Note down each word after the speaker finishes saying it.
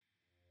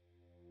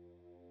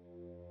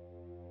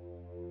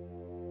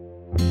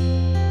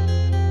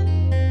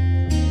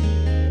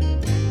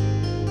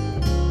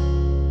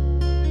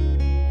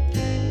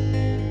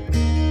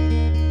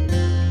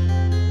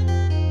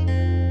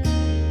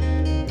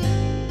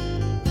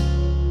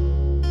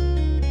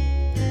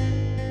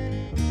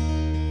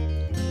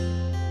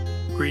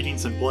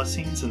Greetings and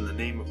blessings in the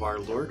name of our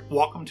Lord.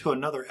 Welcome to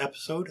another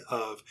episode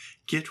of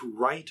Get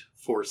Right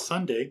for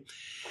Sunday.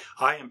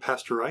 I am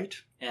Pastor Wright.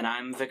 And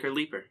I'm Vicar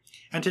Leeper.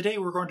 And today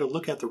we're going to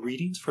look at the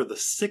readings for the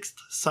 6th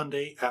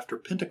Sunday after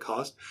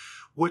Pentecost,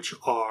 which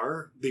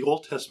are, the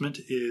Old Testament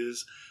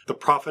is the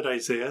prophet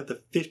Isaiah,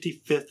 the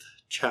 55th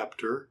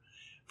chapter,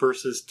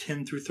 verses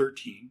 10 through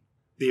 13.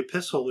 The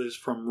epistle is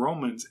from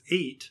Romans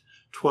 8,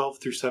 12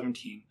 through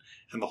 17.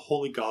 And the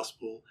Holy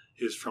Gospel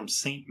is from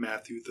St.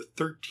 Matthew, the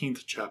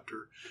 13th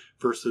chapter,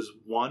 verses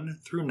 1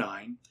 through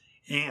 9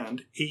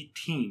 and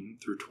 18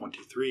 through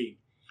 23.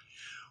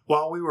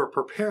 While we were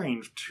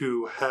preparing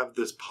to have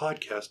this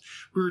podcast,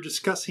 we were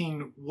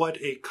discussing what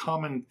a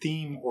common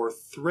theme or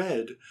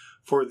thread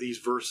for these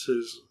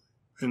verses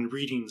and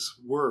readings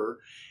were,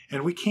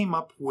 and we came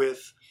up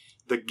with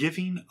the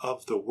giving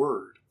of the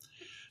word.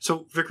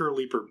 So, Vicar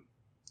Leeper,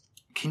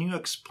 can you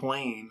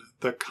explain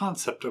the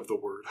concept of the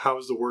word? How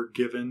is the word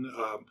given?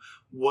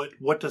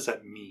 What does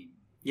that mean?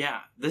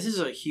 Yeah, this is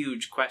a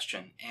huge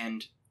question,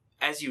 and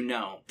as you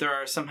know, there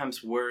are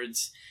sometimes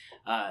words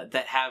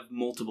that have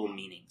multiple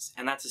meanings,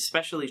 and that's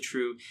especially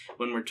true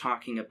when we're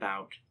talking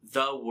about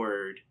the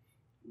word,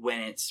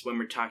 when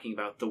we're talking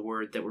about the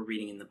word that we're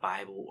reading in the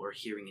Bible or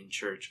hearing in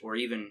church or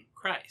even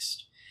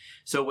Christ.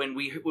 So when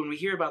we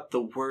hear about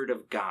the Word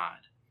of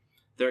God,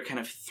 there are kind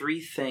of three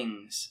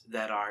things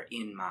that are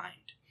in mind.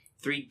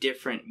 Three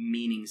different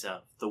meanings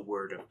of the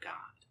Word of God.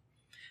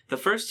 The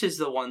first is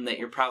the one that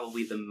you're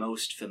probably the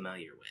most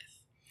familiar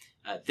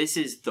with. This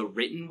is the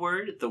written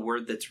word, the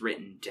word that's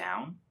written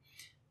down.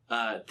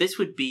 This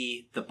would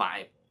be the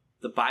Bible.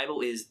 The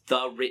Bible is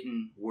the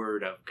written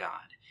Word of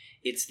God.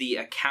 It's the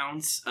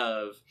accounts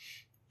of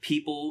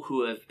people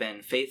who have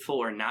been faithful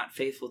or not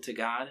faithful to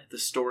God, the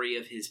story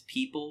of His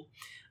people,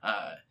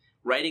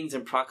 writings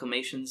and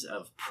proclamations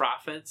of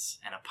prophets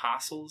and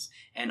apostles,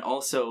 and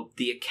also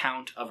the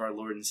account of our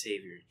Lord and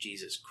Savior,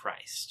 Jesus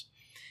Christ.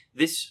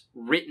 This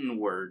written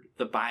word,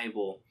 the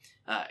Bible,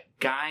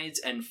 guides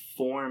and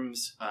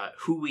forms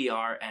who we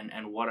are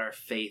and what our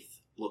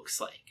faith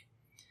looks like.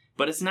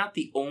 But it's not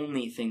the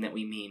only thing that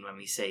we mean when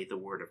we say the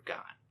Word of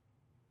God.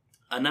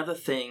 Another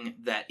thing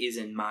that is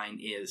in mind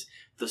is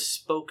the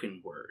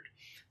spoken word,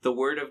 the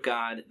Word of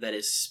God that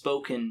is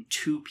spoken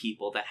to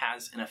people, that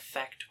has an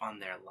effect on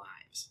their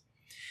lives.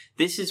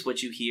 This is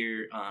what you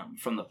hear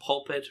from the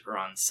pulpit or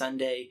on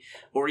Sunday,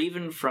 or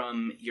even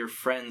from your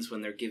friends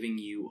when they're giving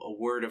you a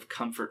word of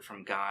comfort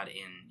from God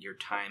in your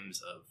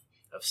times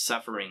of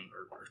suffering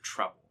or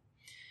trouble.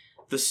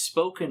 The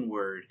spoken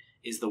word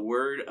is the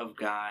Word of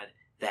God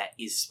that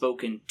is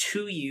spoken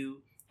to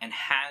you and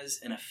has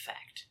an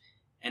effect.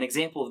 An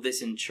example of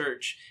this in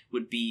church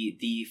would be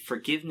the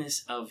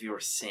forgiveness of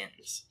your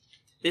sins.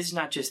 This is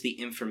not just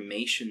the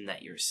information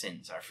that your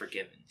sins are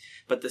forgiven,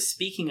 but the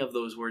speaking of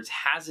those words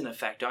has an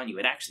effect on you.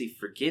 It actually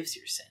forgives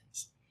your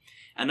sins.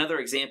 Another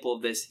example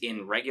of this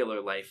in regular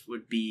life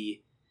would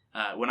be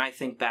when I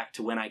think back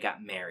to when I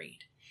got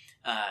married.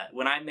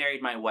 When I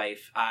married my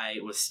wife, I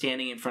was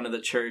standing in front of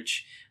the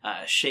church,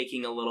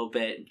 shaking a little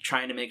bit,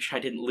 trying to make sure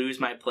I didn't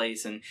lose my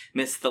place and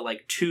miss the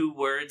 2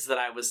 words that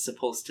I was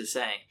supposed to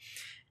say.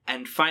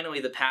 And finally,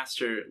 the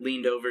pastor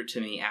leaned over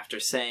to me after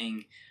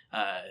saying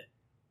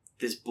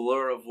this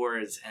blur of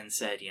words and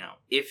said,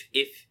 if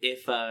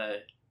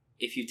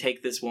you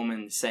take this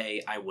woman,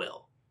 say, I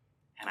will.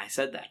 And I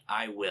said that,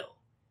 I will.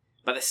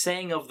 By the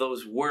saying of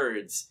those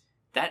words,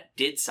 that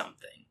did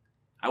something.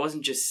 I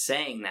wasn't just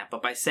saying that,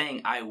 but by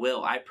saying I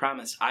will, I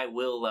promised I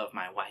will love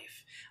my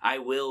wife. I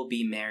will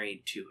be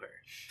married to her.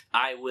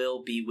 I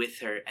will be with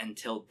her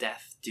until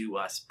death do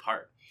us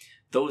part.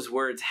 Those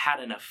words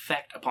had an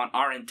effect upon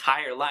our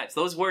entire lives.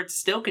 Those words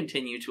still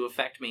continue to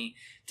affect me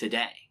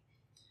today.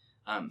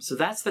 So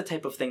that's the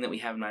type of thing that we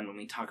have in mind when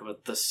we talk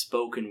about the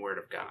spoken Word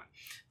of God.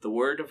 The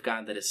Word of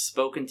God that is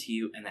spoken to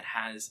you and that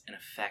has an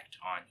effect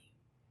on you.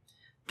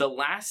 The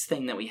last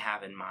thing that we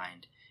have in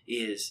mind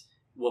is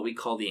what we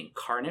call the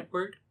incarnate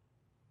Word.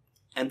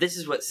 And this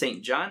is what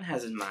St. John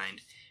has in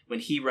mind when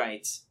he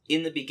writes,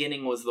 "In the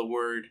beginning was the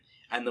Word,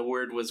 and the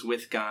Word was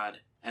with God,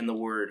 and the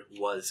Word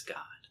was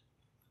God."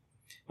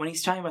 When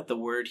he's talking about the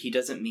Word, he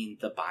doesn't mean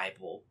the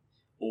Bible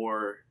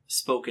or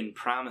spoken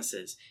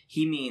promises.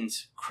 He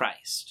means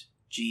Christ,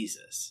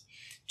 Jesus.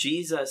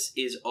 Jesus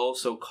is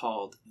also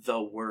called the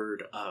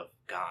Word of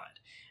God.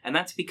 And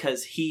that's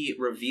because he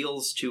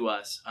reveals to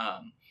us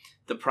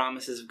the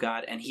promises of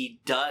God, and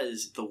he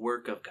does the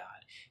work of God.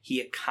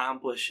 He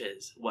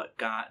accomplishes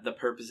the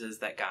purposes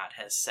that God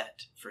has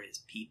set for his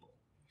people.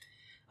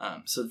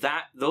 So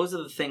those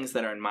are the things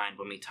that are in mind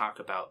when we talk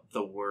about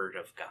the Word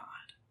of God.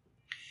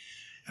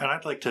 And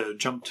I'd like to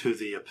jump to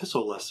the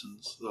epistle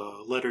lessons,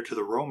 the letter to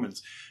the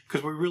Romans,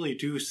 because we really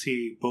do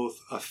see both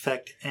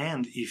effect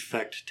and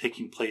effect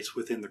taking place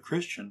within the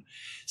Christian.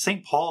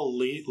 St. Paul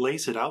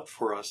lays it out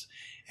for us,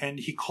 and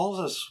he calls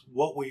us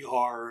what we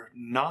are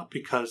not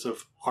because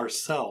of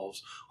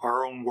ourselves,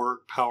 our own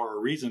work, power, or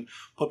reason,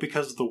 but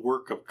because of the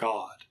work of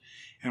God.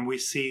 And we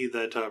see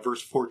that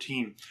verse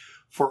 14,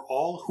 "For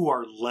all who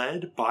are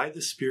led by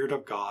the Spirit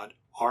of God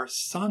are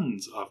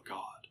sons of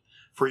God.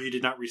 For you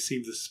did not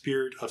receive the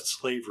spirit of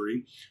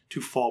slavery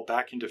to fall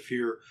back into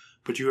fear,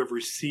 but you have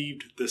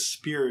received the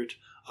spirit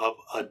of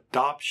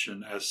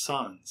adoption as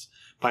sons,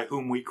 by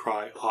whom we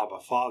cry, Abba,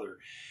 Father.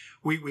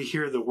 We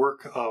hear the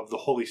work of the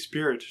Holy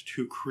Spirit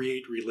to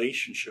create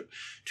relationship,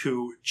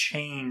 to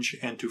change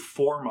and to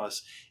form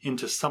us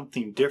into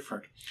something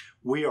different.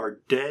 We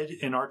are dead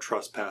in our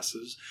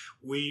trespasses.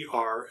 We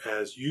are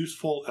as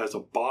useful as a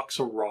box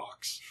of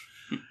rocks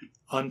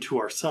unto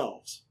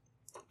ourselves.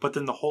 But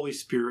then the Holy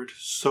Spirit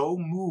so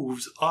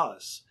moves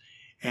us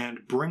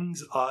and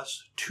brings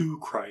us to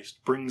Christ,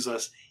 brings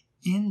us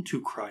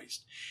into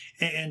Christ,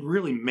 and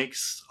really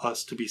makes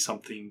us to be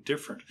something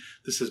different.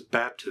 This is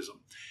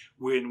baptism.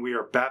 When we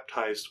are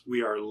baptized,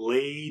 we are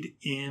laid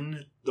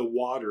in the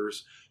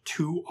waters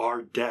to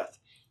our death.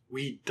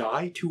 We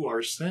die to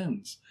our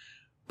sins,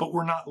 but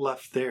we're not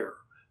left there.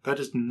 That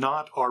is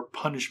not our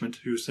punishment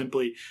to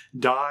simply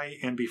die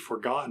and be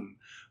forgotten,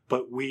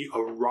 but we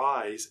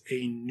arise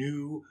a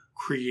new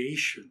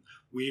creation.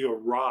 We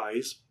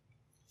arise,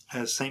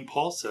 as St.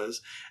 Paul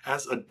says,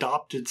 as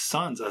adopted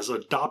sons, as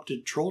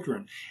adopted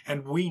children.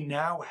 And we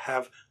now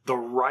have the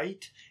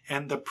right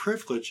and the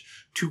privilege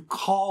to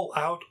call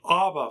out,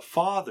 Abba,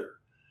 Father.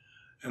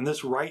 And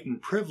this right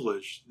and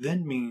privilege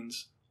then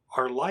means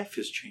our life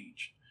is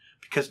changed.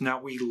 Because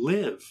now we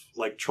live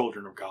like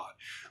children of God.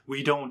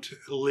 We don't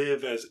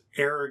live as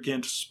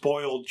arrogant,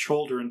 spoiled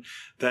children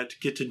that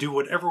get to do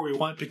whatever we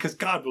want because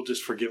God will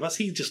just forgive us.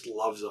 He just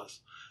loves us.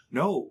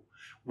 No,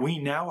 we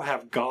now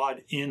have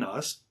God in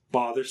us,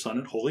 Father, Son,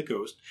 and Holy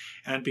Ghost.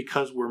 And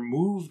because we're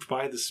moved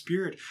by the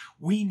Spirit,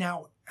 we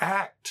now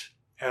act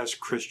as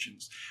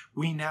Christians.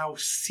 We now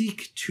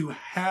seek to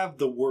have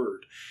the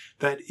Word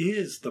that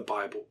is the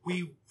Bible.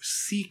 We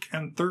seek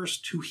and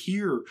thirst to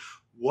hear,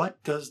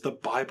 what does the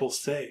Bible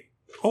say?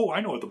 Oh,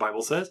 I know what the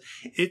Bible says.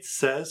 It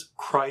says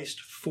Christ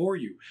for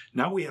you.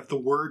 Now we have the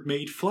Word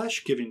made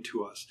flesh given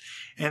to us.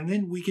 And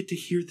then we get to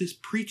hear this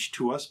preached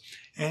to us.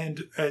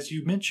 And as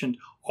you mentioned,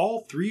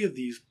 all three of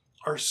these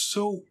are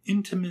so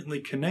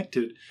intimately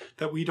connected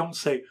that we don't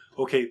say,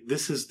 okay,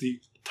 this is the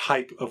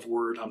type of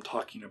word I'm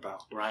talking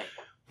about. Right.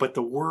 But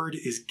the Word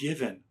is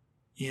given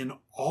in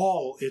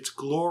all its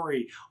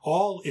glory,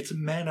 all its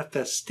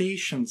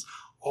manifestations,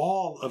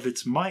 all of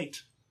its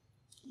might.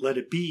 Let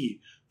it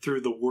be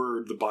through the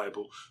Word, the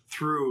Bible,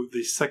 through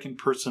the second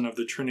person of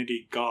the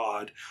Trinity,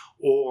 God,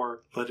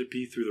 or let it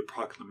be through the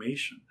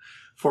proclamation.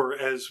 For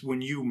as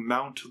when you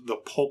mount the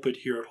pulpit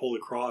here at Holy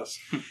Cross,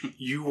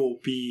 you will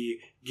be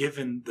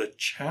given the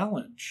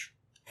challenge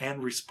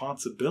and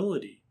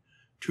responsibility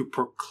to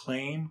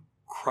proclaim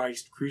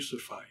Christ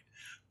crucified.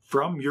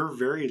 From your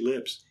very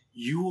lips,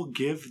 you will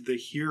give the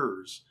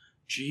hearers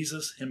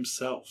Jesus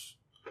himself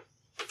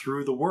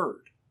through the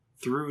Word,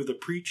 through the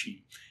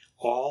preaching,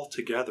 all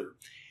together.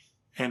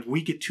 And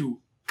we get to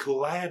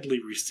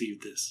gladly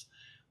receive this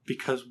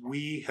because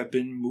we have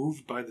been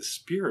moved by the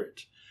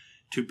Spirit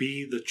to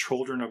be the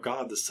children of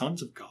God, the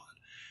sons of God.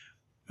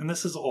 And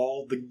this is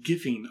all the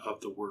giving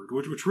of the Word,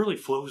 which really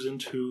flows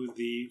into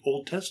the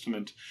Old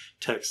Testament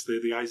text,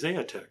 the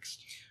Isaiah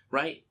text.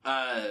 Right.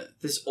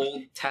 This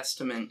Old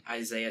Testament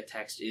Isaiah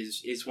text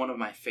is one of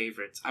my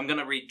favorites. I'm going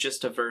to read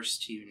just a verse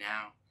to you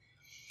now.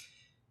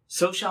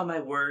 So shall my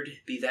word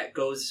be that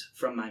goes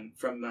from my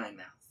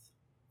mouth.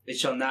 It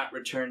shall not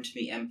return to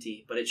me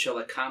empty, but it shall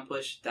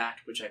accomplish that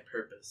which I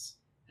purpose,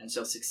 and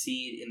shall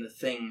succeed in the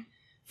thing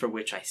for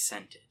which I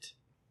sent it.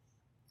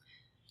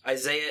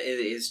 Isaiah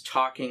is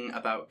talking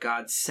about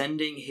God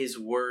sending his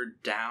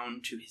word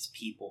down to his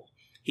people.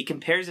 He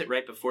compares it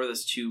right before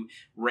this to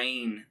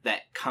rain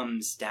that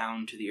comes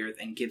down to the earth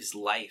and gives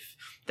life,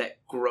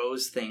 that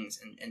grows things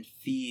and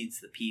feeds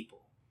the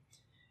people.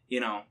 You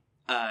know,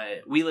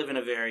 we live in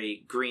a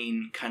very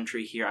green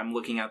country here. I'm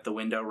looking out the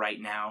window right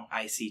now.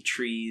 I see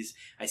trees,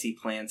 I see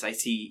plants, I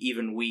see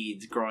even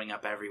weeds growing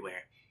up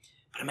everywhere.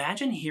 But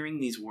imagine hearing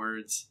these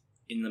words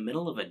in the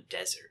middle of a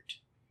desert,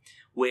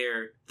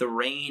 where the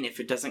rain, if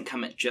it doesn't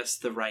come at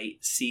just the right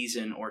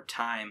season or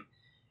time,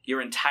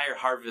 your entire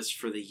harvest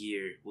for the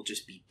year will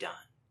just be done.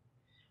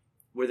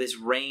 Where this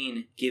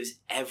rain gives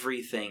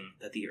everything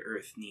that the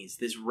earth needs.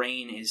 This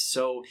rain is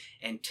so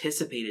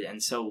anticipated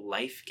and so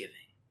life-giving.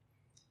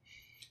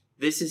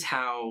 This is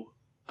how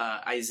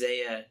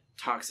Isaiah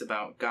talks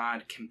about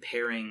God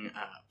comparing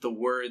the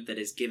word that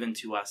is given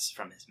to us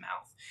from his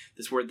mouth.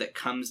 This word that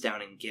comes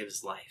down and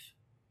gives life.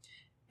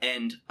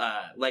 And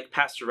like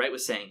Pastor Wright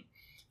was saying,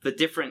 the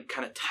different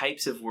kind of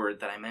types of word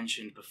that I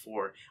mentioned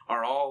before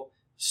are all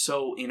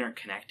so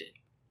interconnected.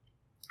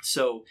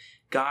 So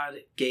God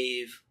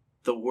gave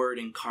the Word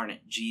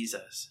incarnate,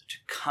 Jesus, to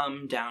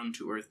come down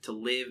to earth, to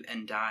live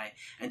and die,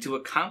 and to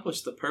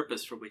accomplish the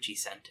purpose for which he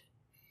sent it.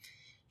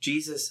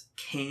 Jesus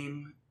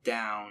came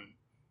down,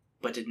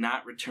 but did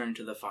not return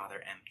to the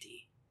Father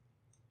empty.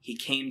 He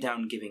came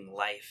down giving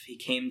life. He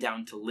came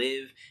down to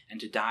live and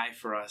to die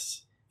for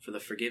us for the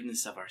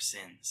forgiveness of our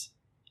sins.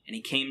 And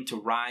he came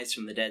to rise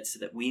from the dead so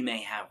that we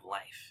may have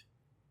life.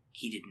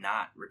 He did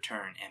not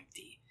return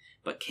empty,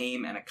 but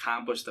came and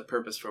accomplished the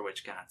purpose for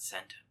which God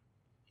sent him.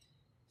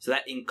 So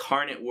that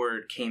incarnate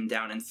word came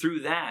down, and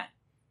through that,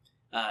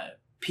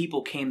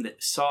 people came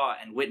that saw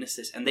and witnessed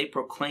this, and they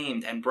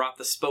proclaimed and brought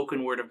the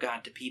spoken word of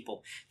God to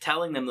people,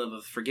 telling them of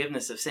the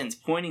forgiveness of sins,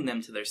 pointing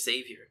them to their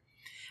Savior.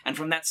 And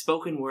from that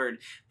spoken word,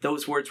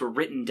 those words were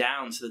written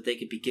down so that they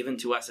could be given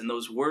to us, and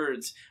those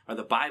words are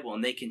the Bible,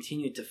 and they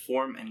continue to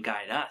form and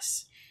guide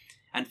us.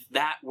 And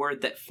that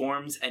word that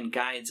forms and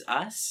guides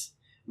us,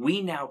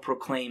 we now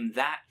proclaim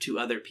that to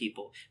other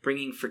people,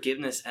 bringing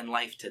forgiveness and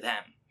life to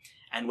them.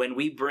 And when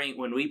we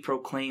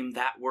proclaim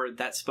that word,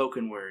 that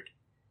spoken word,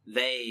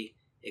 they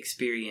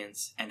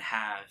experience and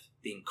have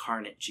the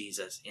incarnate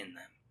Jesus in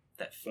them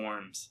that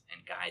forms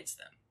and guides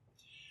them.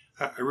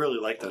 I really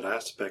like that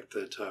aspect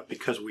that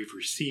because we've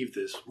received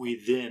this, we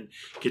then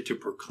get to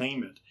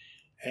proclaim it.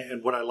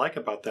 And what I like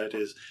about that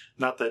is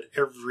not that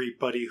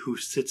everybody who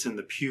sits in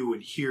the pew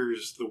and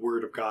hears the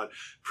word of God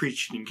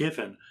preached and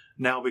given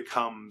now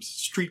becomes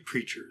street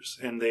preachers,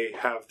 and they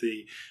have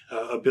the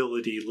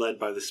ability, led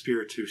by the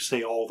Spirit, to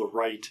say all the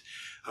right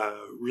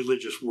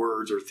religious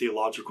words or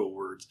theological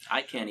words.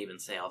 I can't even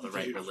say all the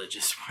right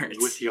religious words.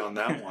 With you on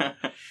that one.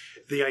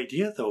 The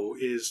idea, though,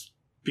 is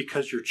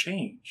because you're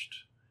changed,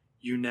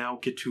 you now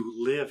get to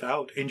live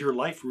out, and your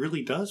life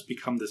really does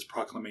become this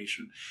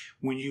proclamation.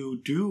 When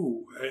you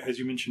do, as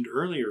you mentioned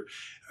earlier,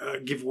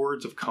 give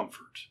words of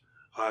comfort,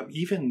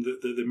 even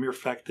the mere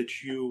fact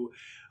that you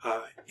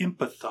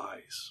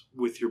empathize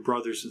with your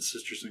brothers and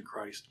sisters in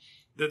Christ,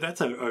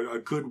 that's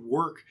a good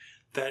work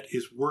that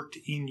is worked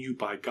in you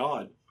by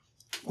God,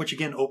 which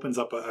again opens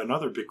up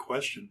another big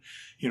question.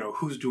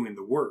 Who's doing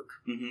the work?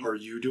 Mm-hmm. Are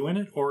you doing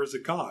it, or is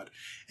it God?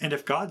 And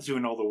if God's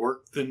doing all the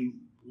work,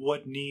 then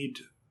what need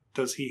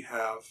does he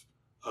have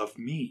of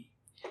me?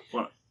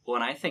 Well,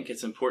 and I think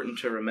it's important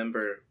to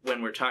remember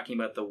when we're talking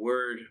about the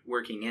word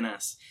working in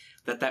us,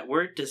 that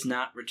word does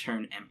not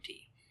return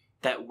empty.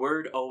 That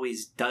word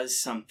always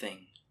does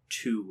something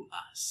to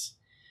us.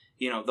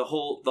 The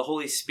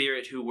Holy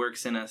Spirit who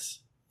works in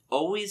us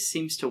always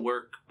seems to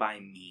work by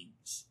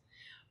means.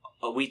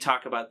 We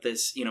talk about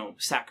this,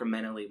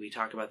 sacramentally. We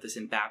talk about this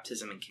in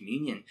baptism and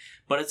communion,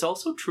 but it's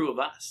also true of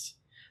us.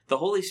 The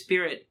Holy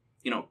Spirit,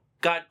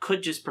 God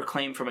could just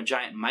proclaim from a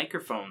giant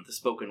microphone the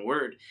spoken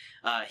word.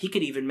 He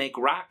could even make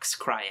rocks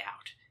cry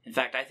out. In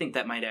fact, I think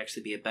that might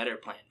actually be a better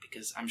plan,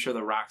 because I'm sure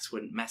the rocks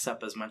wouldn't mess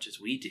up as much as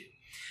we do.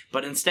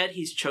 But instead,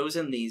 he's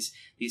chosen these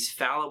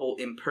fallible,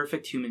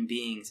 imperfect human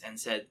beings and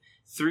said,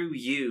 through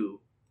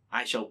you,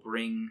 I shall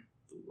bring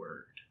the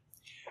word.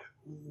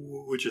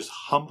 Which is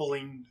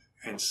humbling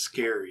and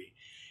scary.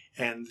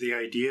 And the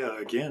idea,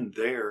 again,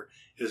 there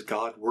is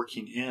God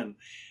working in.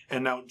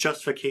 And now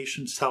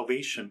justification,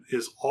 salvation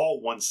is all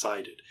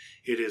one-sided.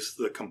 It is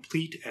the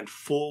complete and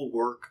full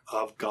work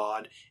of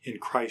God in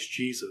Christ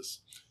Jesus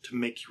to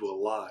make you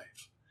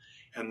alive.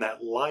 And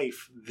that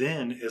life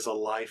then is a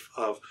life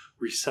of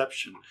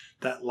reception.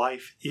 That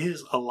life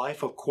is a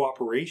life of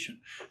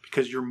cooperation,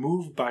 because you're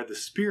moved by the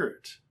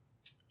Spirit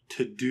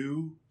to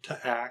do, to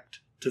act,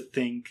 to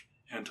think,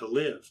 and to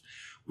live.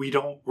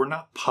 We're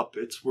not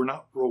puppets, we're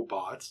not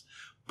robots,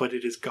 but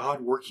it is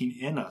God working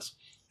in us.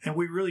 And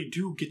we really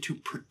do get to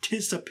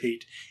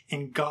participate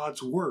in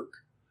God's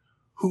work.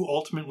 Who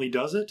ultimately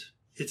does it?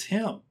 It's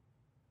Him.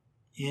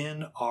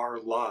 In our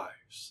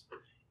lives,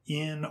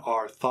 in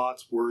our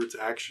thoughts, words,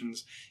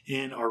 actions,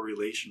 in our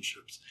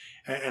relationships.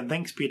 And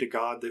thanks be to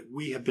God that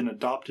we have been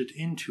adopted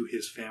into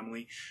His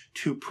family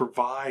to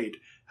provide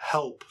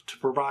help, to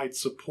provide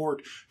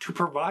support, to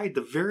provide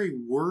the very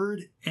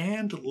word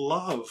and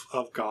love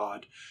of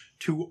God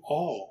to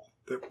all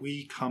that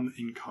we come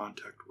in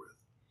contact with.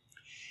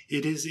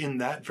 It is in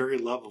that very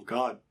love of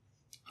God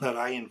that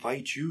I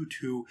invite you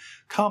to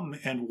come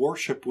and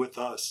worship with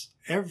us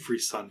every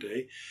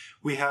Sunday.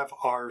 We have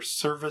our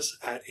service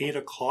at 8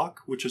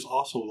 o'clock, which is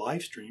also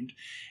live streamed.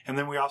 And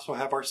then we also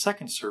have our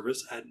second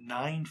service at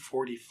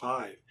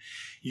 9:45.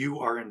 You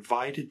are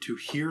invited to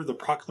hear the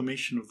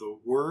proclamation of the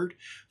word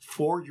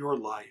for your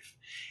life.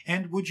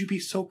 And would you be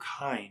so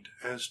kind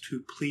as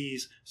to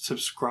please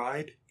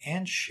subscribe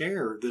and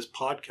share this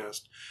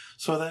podcast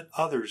so that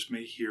others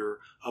may hear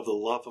of the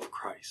love of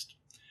Christ.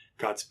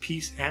 God's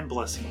peace and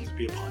blessings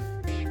be upon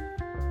you.